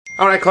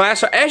Alright class,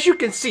 so as you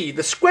can see,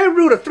 the square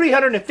root of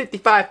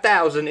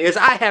 355,000 is,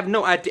 I have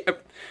no idea.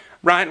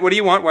 Ryan, what do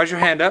you want? Why's your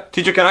hand up?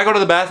 Teacher, can I go to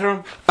the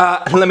bathroom?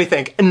 Let me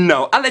think.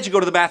 No, I let you go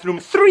to the bathroom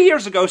 3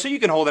 years ago, so you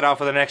can hold it out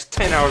for the next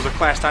 10 hours of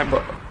class time.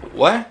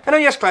 What? And oh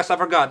yes, class, I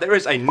forgot. There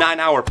is a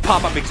 9-hour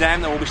pop-up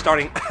exam that will be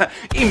starting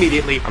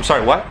immediately. I'm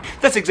sorry, what?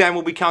 This exam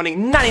will be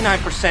counting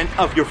 99%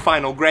 of your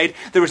final grade.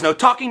 There is no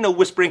talking, no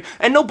whispering,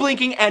 and no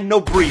blinking, and no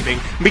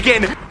breathing.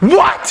 Begin.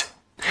 What?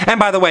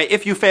 And by the way,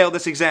 if you fail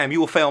this exam, you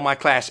will fail my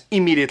class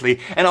immediately,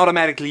 and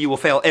automatically you will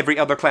fail every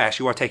other class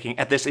you are taking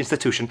at this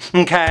institution.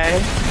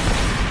 Okay?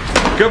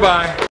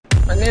 Goodbye.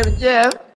 My name is Jeff.